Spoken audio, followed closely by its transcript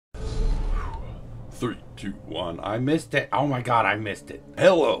3, 2, 1. I missed it. Oh my god, I missed it.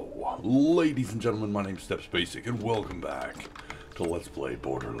 Hello, ladies and gentlemen. My name's StepsBasic, and welcome back to Let's Play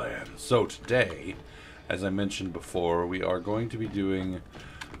Borderlands. So today, as I mentioned before, we are going to be doing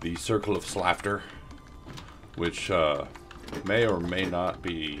the Circle of Slaughter, which may or may not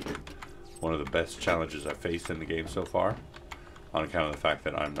be one of the best challenges I've faced in the game so far, on account of the fact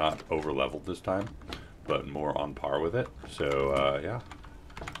that I'm not over-leveled this time, but more on par with it. So, yeah.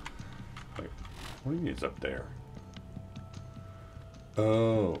 Wait, what do you mean it's up there?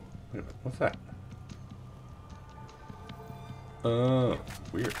 Oh, wait a minute, what's that? Oh,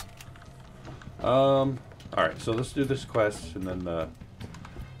 weird. Alright, so let's do this quest, and then, alright,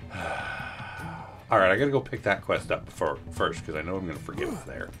 I gotta go pick that quest up first, because I know I'm gonna forget it's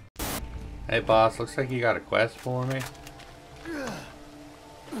there. Hey, boss, looks like you got a quest for me.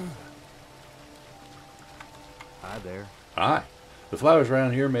 Hi there. Hi. The flowers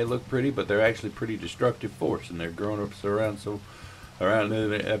around here may look pretty, but they're actually pretty destructive force, and they're growing up around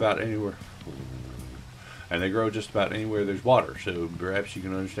about anywhere. And they grow just about anywhere there's water, so perhaps you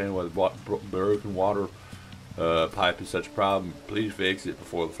can understand why the broken water pipe is such a problem. Please fix it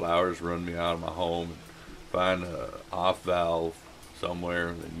before the flowers run me out of my home. And find a off valve somewhere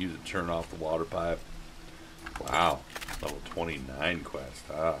and then use it to turn off the water pipe. Wow, level 29 quest.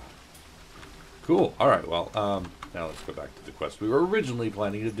 Ah, cool. All right, well, now let's go back to the quest we were originally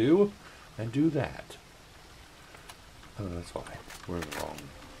planning to do, and do that. Oh, that's why we're in the wrong.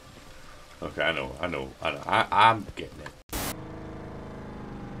 Okay, I know. I'm getting it.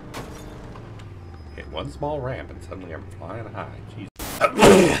 Hit one small ramp and suddenly I'm flying high. Jeez.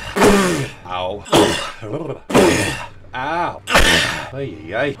 Ow. Ow.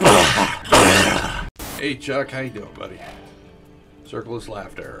 Hey. Hey, Chuck, how you doing, buddy? Circle of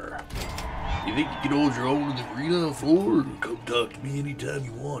Laughter. You think you can hold your own in the arena floor? Come talk to me anytime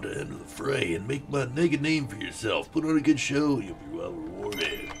you want to enter the fray and make my naked name for yourself. Put on a good show, you'll be well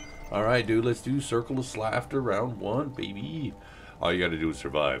rewarded. Alright, dude, let's do Circle of Laughter round 1, baby. All you gotta do is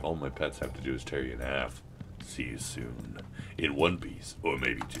survive. All my pets have to do is tear you in half. See you soon. In one piece, or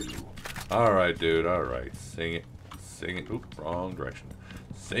maybe two. Alright, dude, alright. Sing it. Sing it. Oop, wrong direction.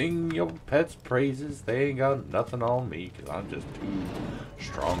 Sing your pet's praises. They ain't got nothing on me, because I'm just too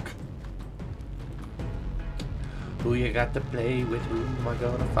strong. Who you got to play with? Who am I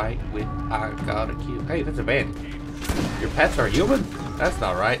gonna fight with? I gotta kill. Hey, that's a bandit. Your pets are human? That's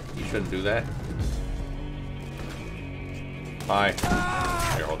not right. You shouldn't do that. Hi.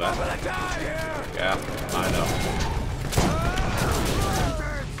 Here, hold that. Yeah, I know.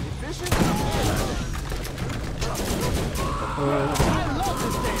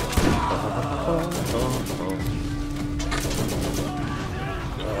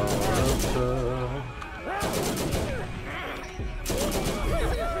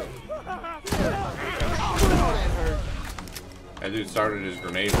 That dude started his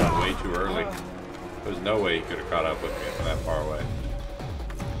grenade run way too early. There's no way he could have caught up with me from that far away.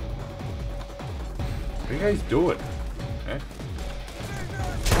 What are you guys doing? Eh?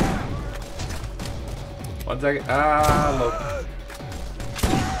 1 second. Ah, look.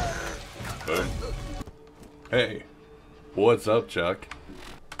 Boom. Hey. What's up, Chuck?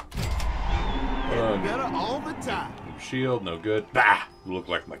 Better all the time. No shield, no good. Bah! You look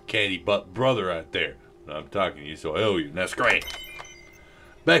like my candy butt brother right there. I'm talking to you, so I owe you, and that's great.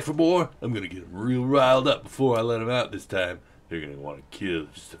 Back for more? I'm gonna get them real riled up before I let them out this time. They're gonna want to kill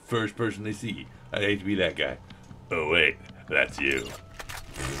just the first person they see. I'd hate to be that guy. Oh wait, that's you.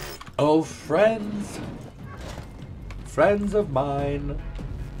 Oh friends, friends of mine,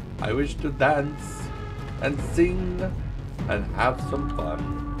 I wish to dance and sing and have some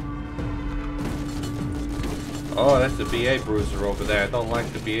fun. Oh, that's the BA bruiser over there. I don't like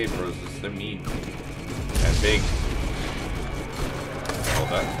the BA bruisers. They're mean. And big. Hold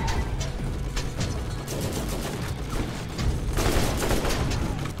that.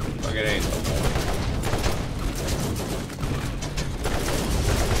 Look at it.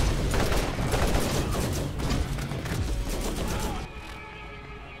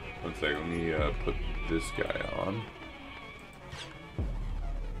 One second, let me put this guy on.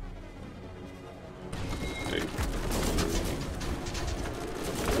 Okay.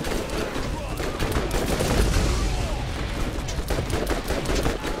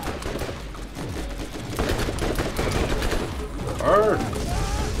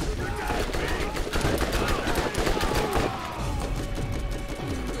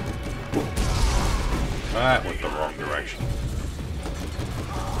 That went the wrong direction.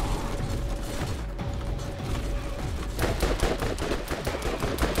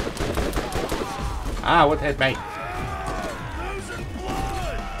 Ah, what hit me?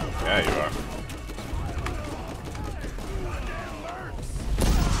 Yeah, you are.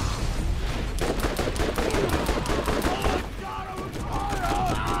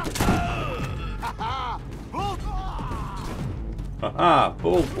 Ah,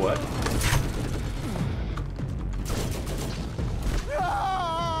 bull what?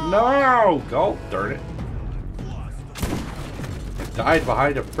 No! Go, darn it. It died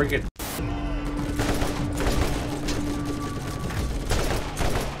behind a friggin'.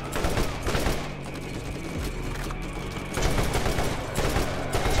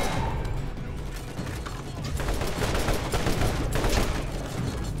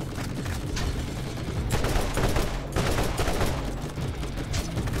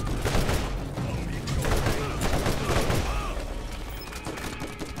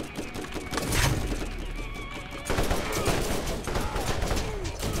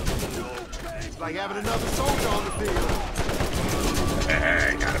 Like having another soldier on the field.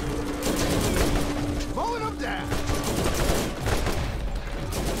 Hey, got him. Mowing them down.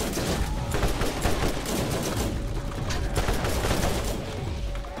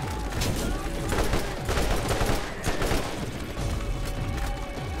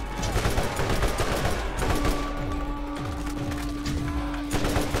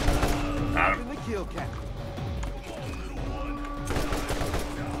 Got him. In the kill count.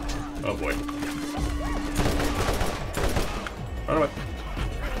 Oh boy. Run away.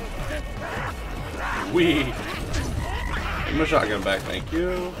 Wee. Give my shotgun back, thank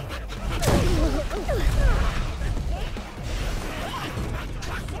you.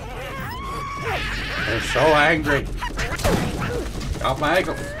 They're so angry. Get off my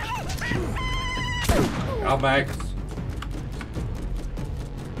ankles. Get off my ankles.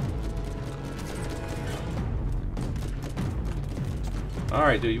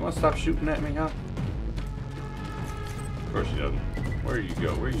 Alright, dude, you want to stop shooting at me, huh? Of course he doesn't. Where you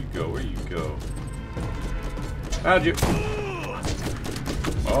go? Where you go? Where you go? How'd you?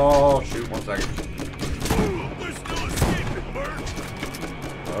 Oh, shoot, 1 second. There's no escaping, Bert.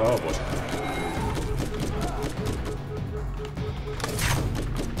 Oh, boy.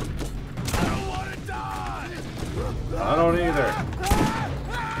 I don't want to die. I don't either.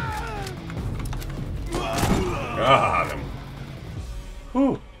 Got him.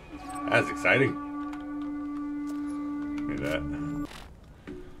 Whew. That's exciting. Look at that.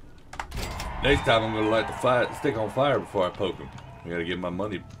 Next time I'm gonna light the stick on fire before I poke them. I gotta get my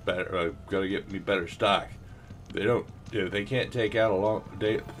money better. Gotta get me better stock. They don't. If they can't take out a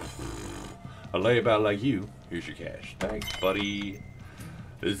layabout like you. Here's your cash. Thanks, buddy.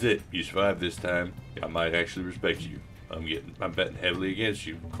 This is it. You survived this time. I might actually respect you. I'm betting heavily against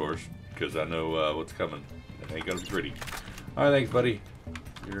you, of course, because I know what's coming. It ain't gonna be pretty. All right, thanks, buddy.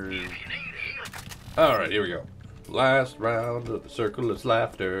 All right, here we go. Last round of the circle of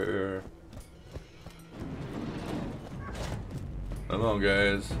laughter. Come on,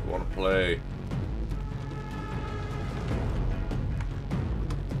 guys. Want to play?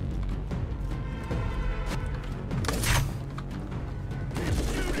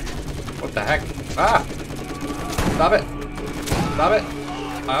 What the heck? Ah! Stop it! Stop it!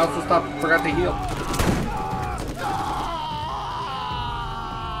 I also forgot to heal.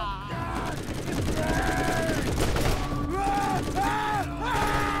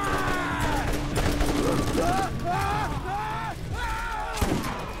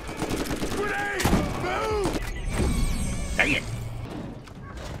 Dang it!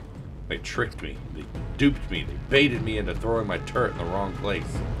 They tricked me. They duped me. They baited me into throwing my turret in the wrong place.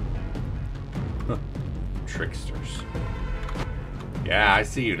 Huh. Tricksters. Yeah, I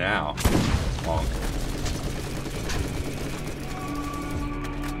see you now. Honk.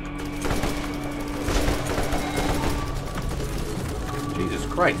 Jesus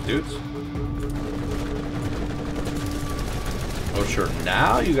Christ, dudes. Oh, sure.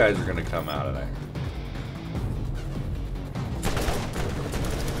 Now you guys are going to come out of there.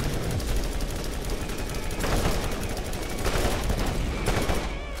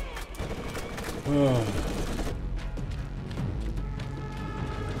 Oh.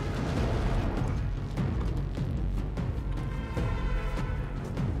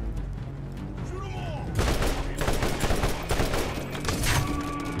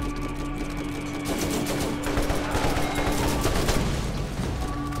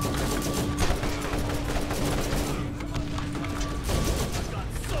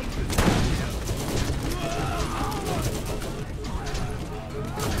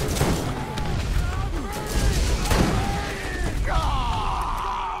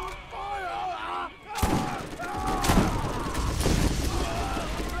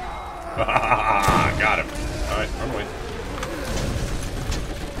 Got him. Alright, run away.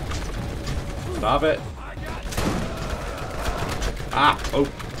 Stop it. Ah! Oh!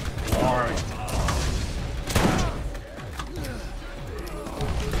 Alright.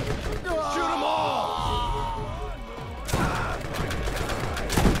 Shoot them all!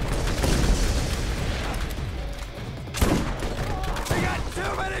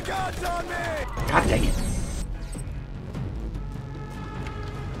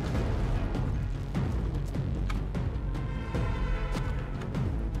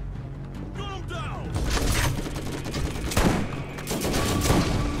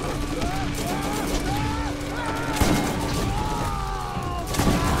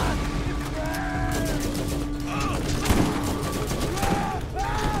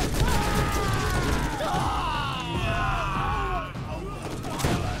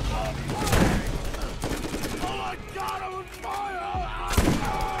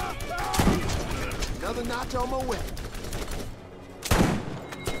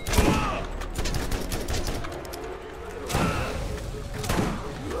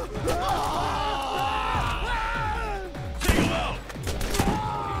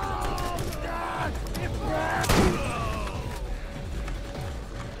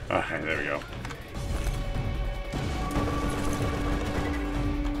 Alright, there we go.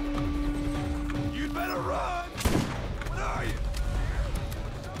 You'd better run! What are you?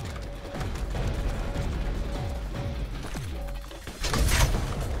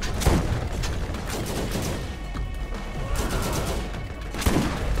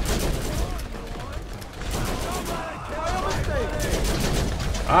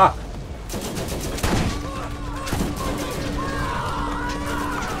 Ah!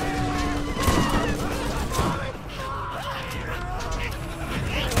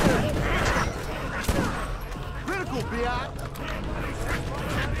 Critical, B.I.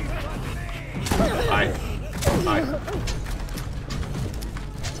 Hi. Hi.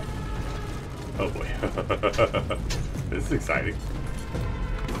 Oh boy. This is exciting.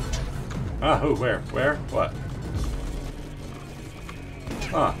 Ah, who? Where? Where? What?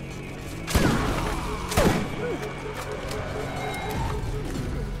 Huh.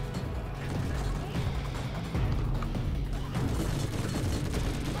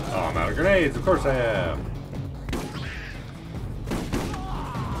 Oh, I'm out of grenades. Of course I am.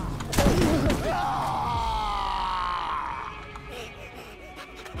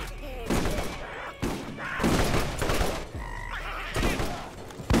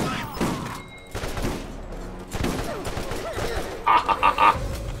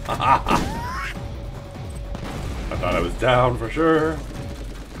 I thought I was down for sure.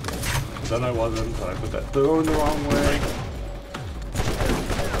 Then I wasn't, but I put that throw the wrong way.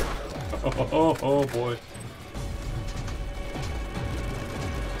 Oh boy.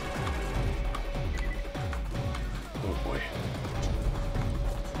 Oh boy.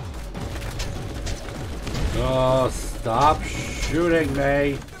 Oh, stop shooting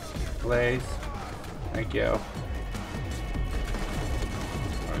me, please. Thank you.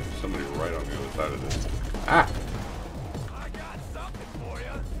 Alright, somebody right on the other side of this. Ah! I got something for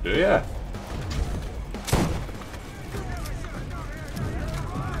you. Do ya?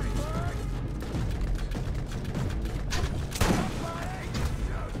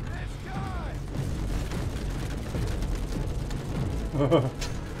 Come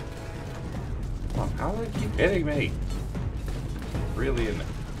on, how do they keep hitting me? Really in there.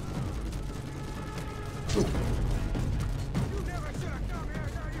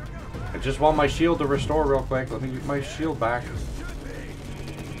 I just want my shield to restore real quick. Let me get my shield back.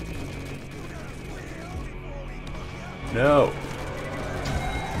 No.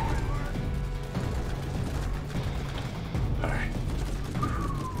 Alright.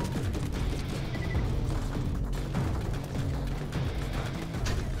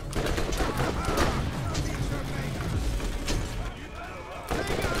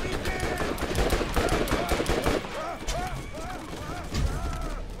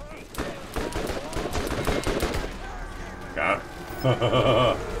 Got it.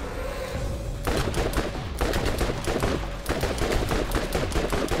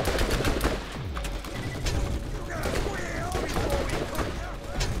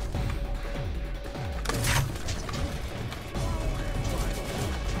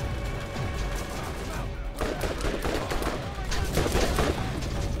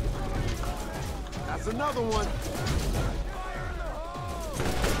 That's another one.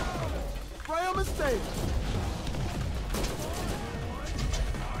 Spray 'em and save.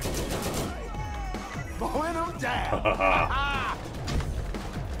 Blowing 'em down.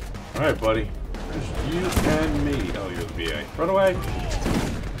 Alright, buddy. Just you and me. Oh, you're the BA. Run away.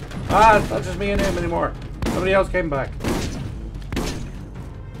 Ah, it's not just me and him anymore. Somebody else came back.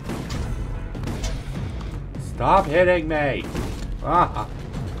 Stop hitting me. Ah.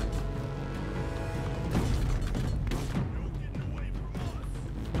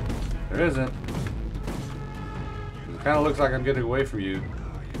 There isn't. It kind of looks like I'm getting away from you.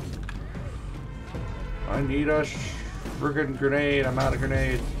 I need a friggin' grenade. I'm out of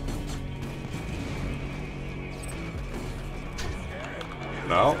grenades.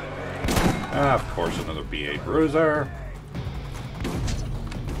 No? Ah, of course, another BA bruiser.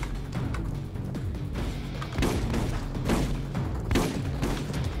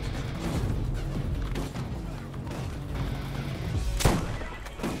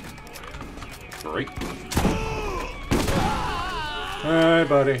 Great. Hi,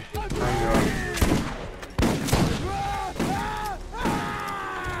 buddy. How you doing?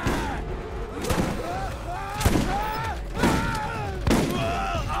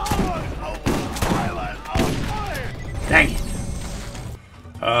 Dang it!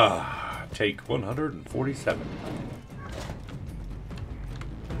 Take 147.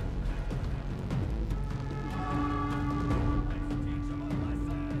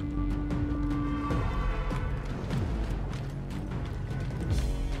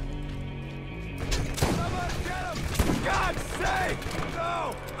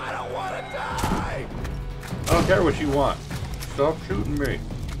 care what you want. Stop shooting me.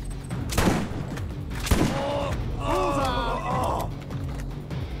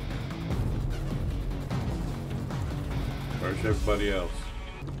 Where's everybody else?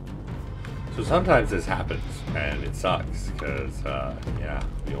 So sometimes this happens, and it sucks, because, yeah,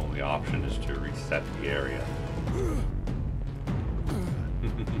 the only option is to reset the area.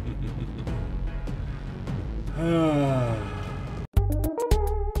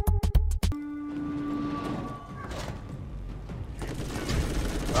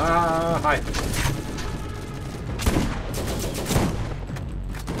 Hi.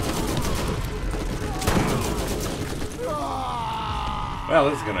 Well,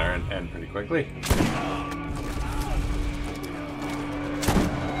 this is going to end pretty quickly.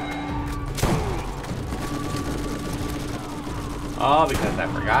 All because I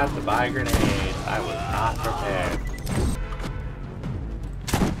forgot to buy grenades. I was not prepared.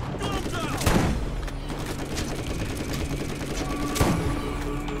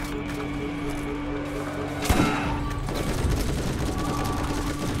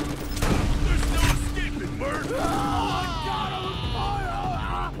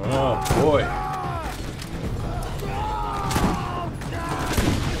 Oh boy.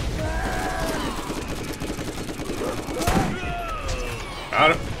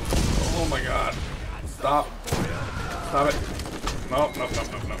 Got it. Oh my god. Stop. Stop it. No.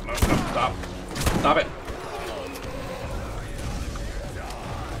 Stop. Stop it.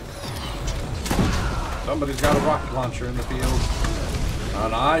 Somebody's got a rocket launcher in the field.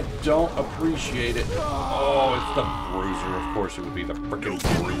 And I don't appreciate it. Oh, it's the bruiser. Of course it would be the frickin'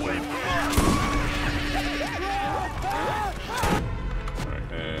 bruiser.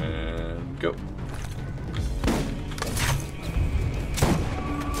 Alright, and go.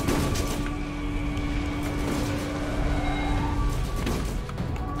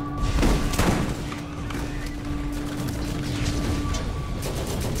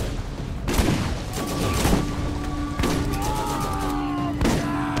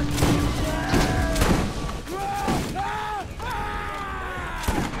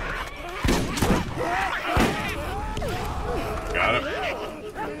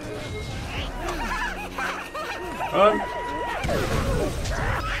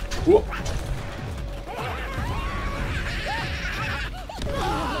 Whoop.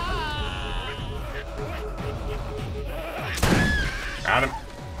 Got him.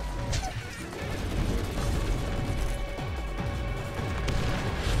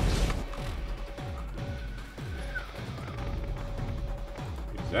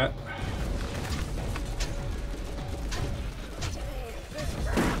 Use that.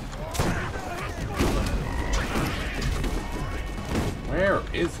 Where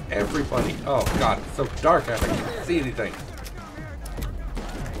is everybody? Oh god, it's so dark out there. I can't see anything.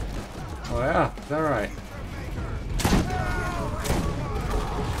 Oh yeah, is that right?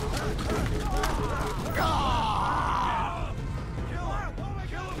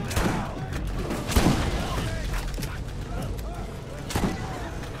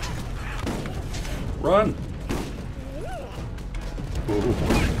 Run! Ooh.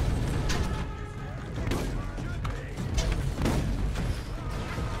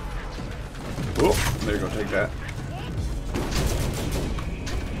 Oh, there you go, take that.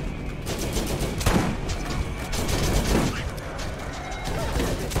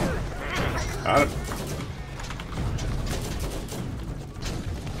 Got it.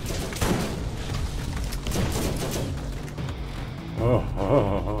 Oh.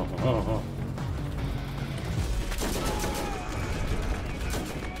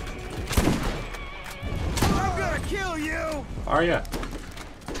 I'm gonna kill you! Are ya?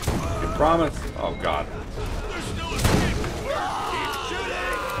 You promise? Oh god. There's still a kid! Keep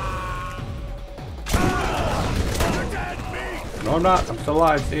shooting! They're dead meat! No, I'm not. I'm still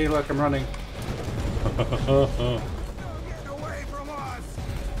alive. See, look, I'm running. Getting away from us!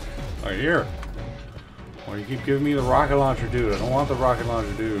 Oh, here. Well, you keep giving me the rocket launcher dude. I don't want the rocket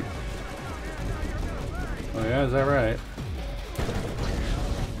launcher dude. Oh yeah, is that right?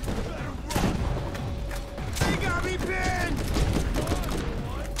 They got me pinned!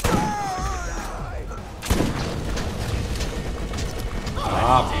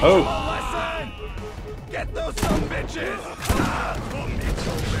 Ah, oh! Listen! Get those some bitches!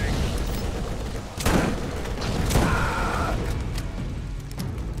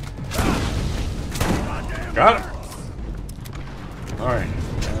 Got him! Alright,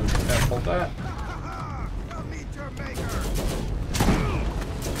 and hold that. I'll meet your maker!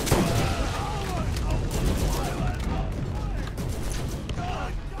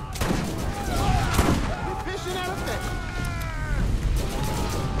 You're fishing out of fish!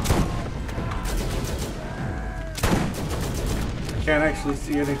 can't actually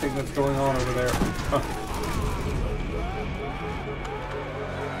see anything that's going on over there. Huh.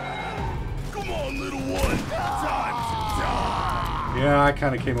 Come on, little one. Time to die. Yeah, I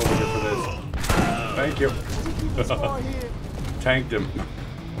kind of came over here for this. Thank you. Tanked him.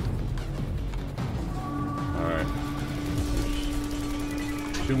 Alright.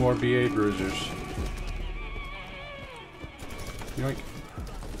 2 more BA bruisers. Yoink.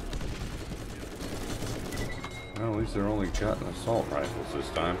 Well, at least they're only cutting assault rifles this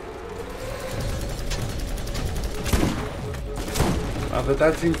time. Not that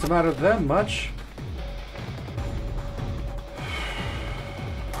that seems to matter to them much.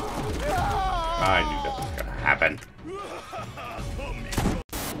 I knew that was gonna happen.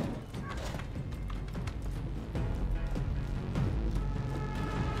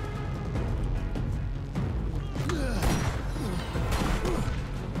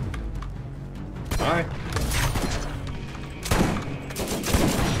 Hi.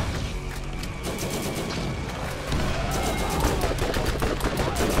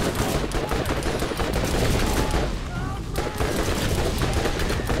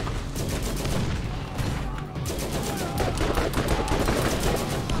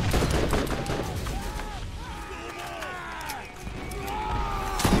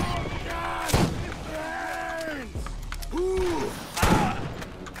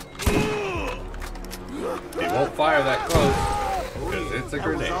 Won't fire that close because it's a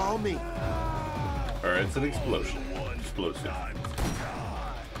grenade. Or it's an explosion. Explosive.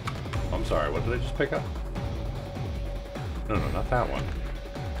 I'm sorry, what did I just pick up? No, not that one.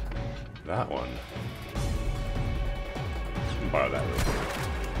 That one. Borrow that real quick.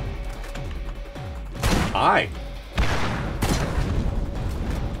 Hi!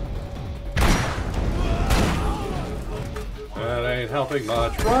 That ain't helping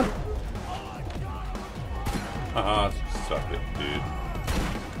much. Run! Haha, suck it, dude.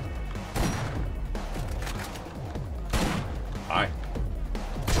 Hi.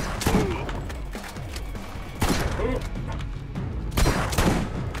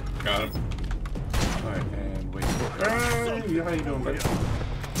 Got him. Alright, and wait for... Hey, how you doing, buddy?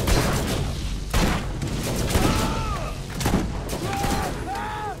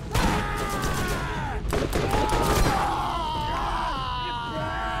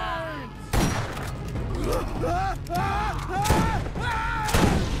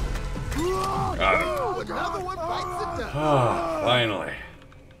 Ah, finally.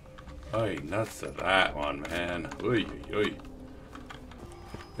 Oh, nuts to that one, man. Oy, oy.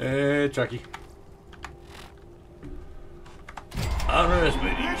 Hey, Chucky.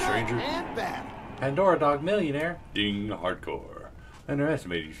 Underestimating you, stranger. Pandora Dog Millionaire. Ding, hardcore.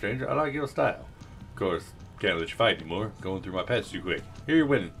 Underestimating you, stranger. I like your style. Of course, can't let you fight anymore. Going through my pets too quick. Here you're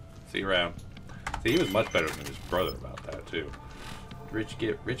winning. See you around. See, he was much better than his brother about that, too. Rich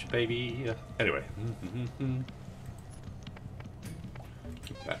get rich, baby. Anyway.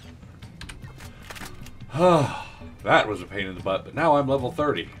 That. That was a pain in the butt, but now I'm level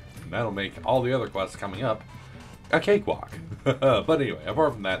 30. And that'll make all the other quests coming up a cakewalk. But anyway,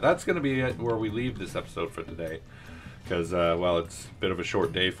 apart from that, that's going to be it where we leave this episode for today. Because, well, it's a bit of a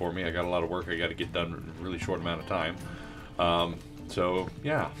short day for me. I got a lot of work I got to get done in a really short amount of time. So,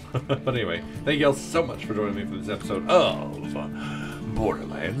 yeah. But anyway, thank you all so much for joining me for this episode of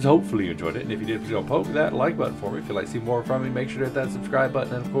Borderlands. Hopefully you enjoyed it. And if you did, please don't poke that like button for me. If you'd like to see more from me, make sure to hit that subscribe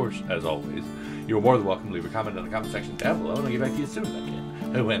button. And, of course, as always, you're more than welcome to leave a comment in the comment section down below. And I'll get back to you as soon as I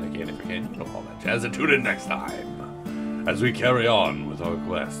can. And when I can, if I can, you know all that jazz. And tune in next time as we carry on with our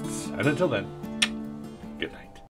quests. And until then, good night.